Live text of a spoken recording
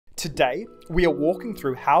Today, we are walking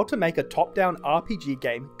through how to make a top-down RPG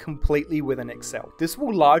game completely within Excel. This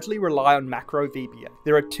will largely rely on macro VBA.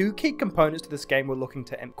 There are two key components to this game we're looking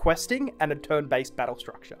to implement: questing and a turn-based battle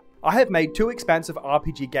structure. I have made two expansive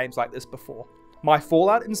RPG games like this before. My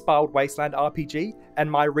Fallout-inspired Wasteland RPG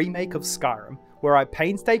and my remake of Skyrim, where I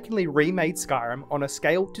painstakingly remade Skyrim on a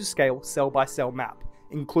scale-to-scale, cell-by-cell map,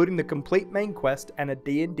 including the complete main quest and a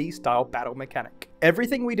D&D style battle mechanic.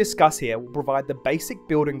 Everything we discuss here will provide the basic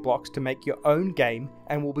building blocks to make your own game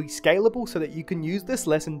and will be scalable so that you can use this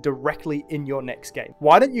lesson directly in your next game.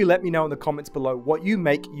 Why don't you let me know in the comments below what you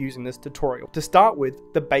make using this tutorial? To start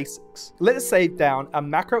with, the basics. Let's save down a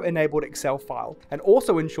macro-enabled Excel file and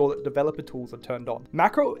also ensure that developer tools are turned on.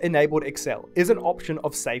 Macro-enabled Excel is an option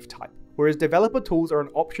of save type, whereas developer tools are an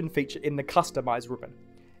option feature in the Customize ribbon.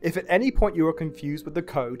 If at any point you are confused with the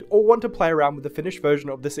code or want to play around with the finished version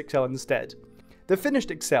of this Excel instead, the finished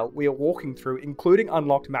Excel we are walking through, including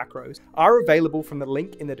unlocked macros, are available from the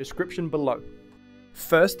link in the description below.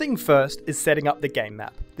 First thing first is setting up the game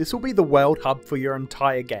map. This will be the world hub for your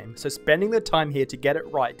entire game, so spending the time here to get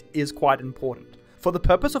it right is quite important. For the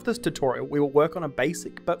purpose of this tutorial, we will work on a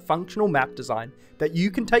basic but functional map design that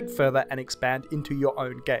you can take further and expand into your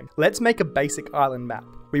own game. Let's make a basic island map.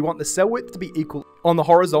 We want the cell width to be equal on the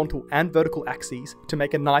horizontal and vertical axes to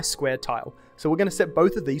make a nice square tile, so we're going to set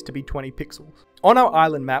both of these to be 20 pixels. On our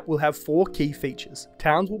island map, we'll have four key features.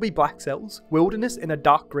 Towns will be black cells, wilderness in a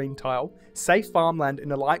dark green tile, safe farmland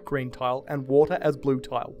in a light green tile, and water as blue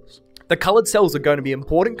tiles. The coloured cells are going to be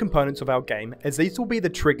important components of our game, as these will be the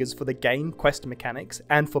triggers for the game quest mechanics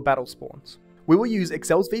and for battle spawns. We will use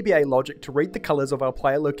Excel's VBA logic to read the colours of our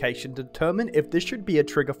player location to determine if this should be a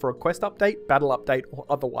trigger for a quest update, battle update, or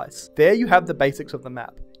otherwise. There you have the basics of the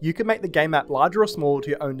map. You can make the game map larger or smaller to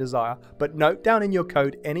your own desire, but note down in your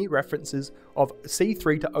code any references of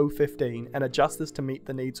C3 to O15 and adjust this to meet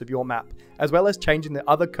the needs of your map, as well as changing the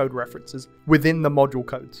other code references within the module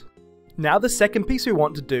codes. Now the second piece we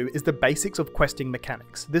want to do is the basics of questing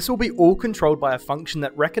mechanics. This will be all controlled by a function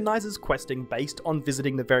that recognizes questing based on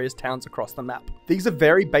visiting the various towns across the map. These are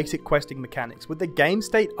very basic questing mechanics, with the game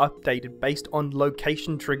state updated based on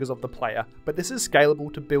location triggers of the player, but this is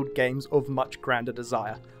scalable to build games of much grander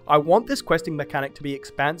desire. I want this questing mechanic to be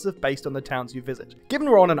expansive based on the towns you visit. Given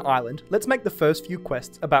we're on an island, let's make the first few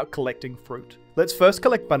quests about collecting fruit. Let's first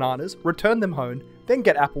collect bananas, return them home, then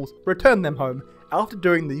get apples, return them home. After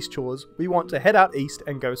doing these chores, we want to head out east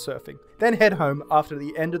and go surfing, then head home after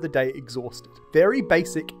the end of the day exhausted. Very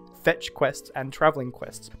basic fetch quests and traveling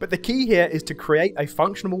quests, but the key here is to create a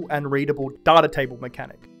functional and readable data table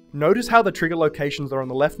mechanic. Notice how the trigger locations are on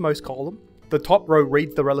the leftmost column. The top row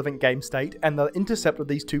reads the relevant game state, and the intercept of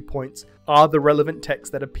these 2 points are the relevant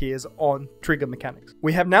text that appears on trigger mechanics.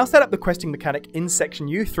 We have now set up the questing mechanic in section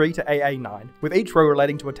U3 to AA9, with each row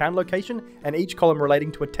relating to a town location and each column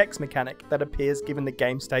relating to a text mechanic that appears given the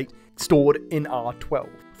game state stored in R12.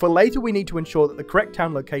 For later, we need to ensure that the correct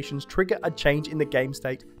town locations trigger a change in the game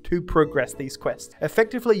state to progress these quests,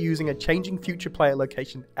 effectively using a changing future player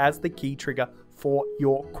location as the key trigger for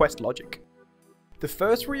your quest logic. The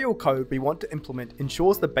first real code we want to implement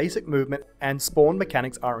ensures the basic movement and spawn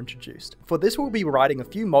mechanics are introduced. For this, we'll be writing a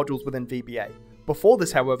few modules within VBA. Before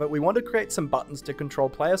this, however, we want to create some buttons to control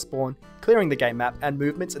player spawn, clearing the game map, and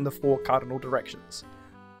movements in the 4 cardinal directions.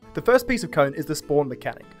 The first piece of code is the spawn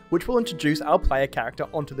mechanic, which will introduce our player character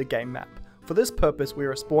onto the game map. For this purpose, we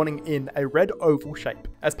are spawning in a red oval shape.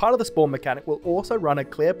 As part of the spawn mechanic, we'll also run a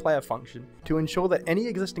clear player function to ensure that any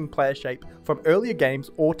existing player shape from earlier games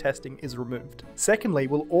or testing is removed. Secondly,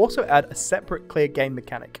 we'll also add a separate clear game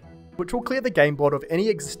mechanic, which will clear the game board of any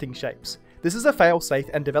existing shapes. This is a fail-safe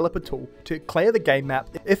and developer tool to clear the game map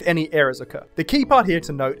if any errors occur. The key part here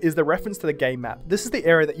to note is the reference to the game map. This is the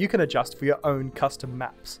area that you can adjust for your own custom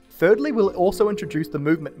maps. Thirdly, we'll also introduce the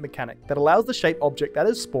movement mechanic that allows the shape object that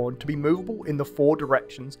is spawned to be movable in the 4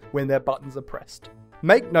 directions when their buttons are pressed.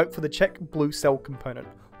 Make note for the check blue cell component.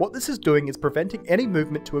 What this is doing is preventing any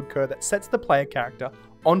movement to occur that sets the player character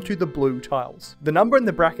onto the blue tiles. The number in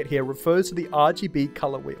the bracket here refers to the RGB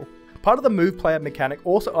color wheel. Part of the move player mechanic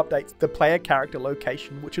also updates the player character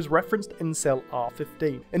location, which is referenced in cell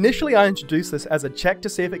R15. Initially, I introduced this as a check to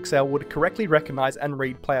see if Excel would correctly recognize and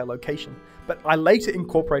read player location, but I later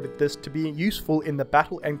incorporated this to be useful in the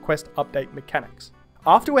battle and quest update mechanics.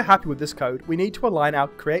 After we're happy with this code, we need to align our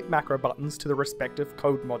create macro buttons to the respective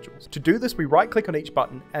code modules. To do this, we right-click on each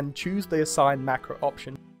button and choose the assign macro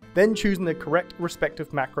option, then choosing the correct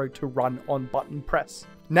respective macro to run on button press.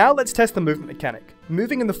 Now let's test the movement mechanic.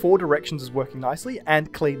 Moving in the 4 directions is working nicely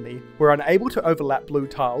and cleanly. We're unable to overlap blue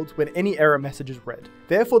tiles when any error message is read.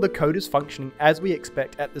 Therefore, the code is functioning as we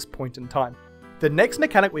expect at this point in time. The next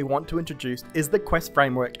mechanic we want to introduce is the quest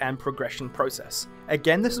framework and progression process.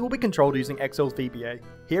 Again, this will be controlled using Excel's VBA.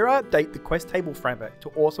 Here I update the quest table framework to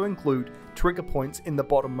also include trigger points in the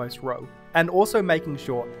bottommost row, and also making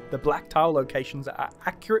sure the black tile locations are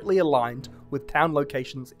accurately aligned with town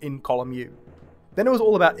locations in column U. Then it was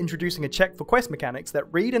all about introducing a check for quest mechanics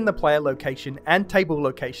that read in the player location and table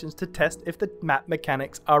locations to test if the map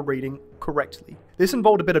mechanics are reading correctly. This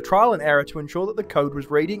involved a bit of trial and error to ensure that the code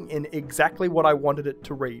was reading in exactly what I wanted it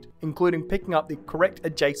to read, including picking up the correct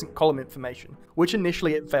adjacent column information, which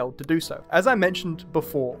initially it failed to do so. As I mentioned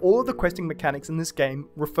before, all of the questing mechanics in this game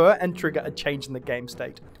refer and trigger a change in the game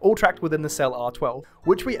state, all tracked within the cell R12,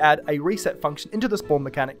 which we add a reset function into the spawn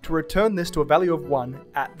mechanic to return this to a value of 1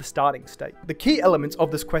 at the starting state. The key elements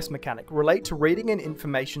of this quest mechanic relate to reading in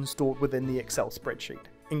information stored within the Excel spreadsheet,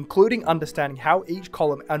 including understanding how each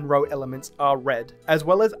column and row elements are read, as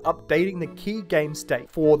well as updating the key game state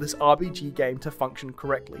for this RPG game to function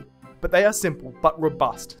correctly. But they are simple but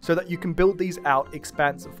robust, so that you can build these out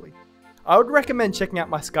expansively. I would recommend checking out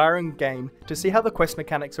my Skyrim game to see how the quest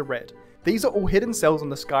mechanics are read. These are all hidden cells on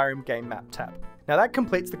the Skyrim game map tab. Now that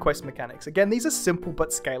completes the quest mechanics. Again, these are simple but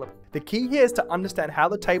scalable. The key here is to understand how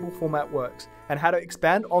the table format works and how to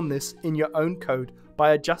expand on this in your own code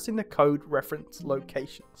by adjusting the code reference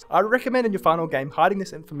locations. I recommend in your final game hiding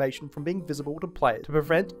this information from being visible to players to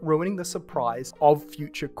prevent ruining the surprise of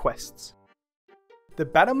future quests. The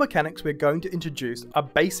battle mechanics we're going to introduce are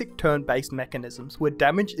basic turn-based mechanisms where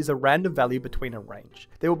damage is a random value between a range.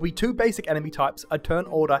 There will be 2 basic enemy types, a turn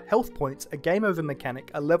order, health points, a game over mechanic,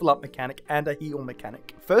 a level up mechanic, and a heal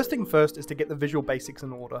mechanic. First thing first is to get the visual basics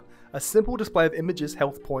in order. A simple display of images,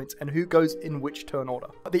 health points, and who goes in which turn order.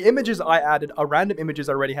 The images I added are random images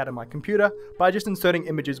I already had on my computer by just inserting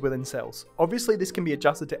images within cells. Obviously this can be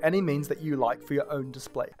adjusted to any means that you like for your own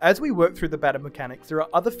display. As we work through the battle mechanics, there are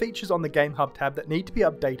other features on the Game Hub tab that need to be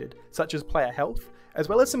updated, such as player health, as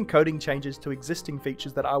well as some coding changes to existing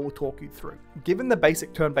features that I will talk you through. Given the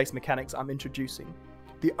basic turn-based mechanics I'm introducing,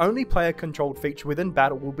 the only player-controlled feature within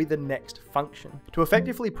battle will be the next function, to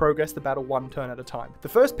effectively progress the battle 1 turn at a time. The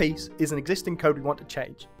first piece is an existing code we want to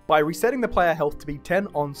change, by resetting the player health to be 10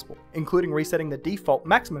 on spawn, including resetting the default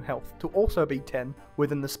maximum health to also be 10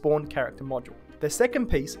 within the spawn character module. The second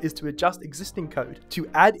piece is to adjust existing code to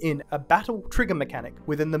add in a battle trigger mechanic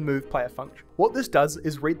within the move player function. What this does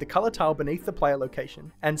is read the color tile beneath the player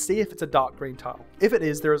location and see if it's a dark green tile. If it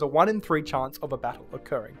is, there is a 1 in 3 chance of a battle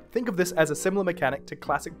occurring. Think of this as a similar mechanic to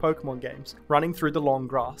classic Pokemon games, running through the long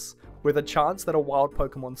grass, with a chance that a wild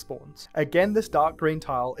Pokemon spawns. Again, this dark green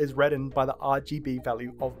tile is reddened by the RGB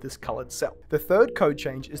value of this colored cell. The third code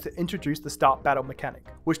change is to introduce the start battle mechanic,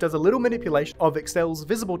 which does a little manipulation of Excel's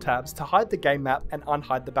visible tabs to hide the game map and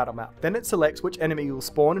unhide the battle map. Then it selects which enemy will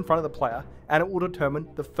spawn in front of the player, and it will determine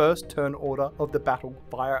the first turn order of the battle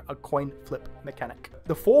via a coin flip mechanic.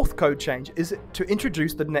 The fourth code change is to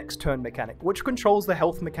introduce the next turn mechanic, which controls the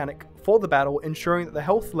health mechanic for the battle, ensuring that the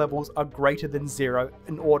health levels are greater than 0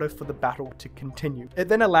 in order for the battle to continue. It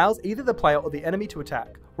then allows either the player or the enemy to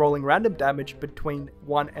attack, rolling random damage between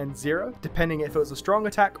 1 and 0, depending if it was a strong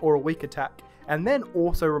attack or a weak attack, and then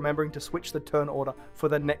also remembering to switch the turn order for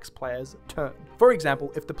the next player's turn. For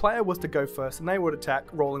example, if the player was to go first and they would attack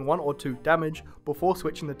rolling 1 or 2 damage before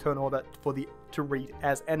switching the turn order to read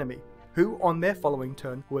as enemy, who on their following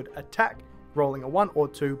turn would attack, rolling a 1 or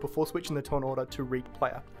 2 before switching the turn order to read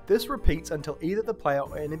player. This repeats until either the player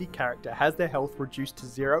or enemy character has their health reduced to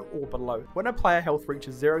 0 or below. When a player health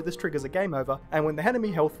reaches 0, this triggers a game over, and when the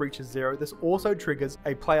enemy health reaches 0, this also triggers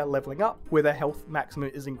a player leveling up, where their health maximum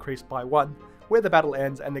is increased by 1, where the battle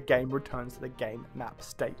ends and the game returns to the game map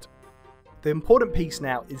state. The important piece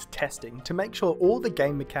now is testing to make sure all the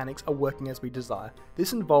game mechanics are working as we desire.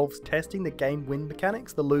 This involves testing the game win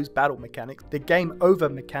mechanics, the lose battle mechanics, the game over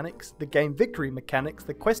mechanics, the game victory mechanics,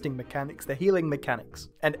 the questing mechanics, the healing mechanics,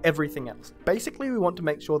 and everything else. Basically, we want to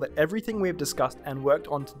make sure that everything we have discussed and worked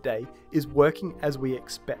on today is working as we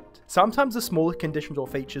expect. Sometimes the smallest conditions or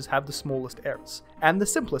features have the smallest errors, and the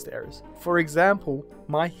simplest errors. For example,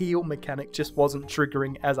 my heal mechanic just wasn't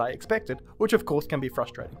triggering as I expected, which of course can be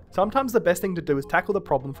frustrating. Sometimes the best thing to do is tackle the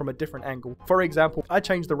problem from a different angle. For example, I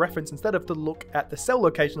changed the reference instead of to look at the cell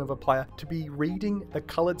location of a player to be reading the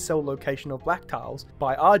colored cell location of black tiles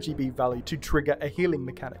by RGB value to trigger a healing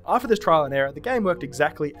mechanic. After this trial and error, the game worked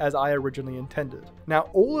exactly as I originally intended. Now,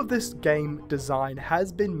 all of this game design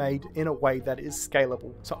has been made in a way that is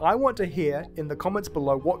scalable. So I want to hear in the comments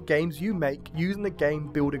below what games you make using the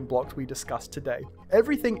game building blocks we discussed today.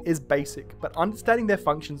 Everything is basic, but understanding their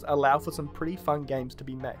functions allow for some pretty fun games to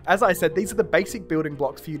be made. As I said, these are the basic building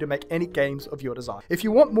blocks for you to make any games of your design. If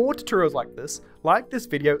you want more tutorials like this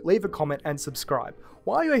video, leave a comment and subscribe.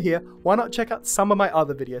 While you're here, why not check out some of my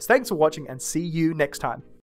other videos? Thanks for watching and see you next time.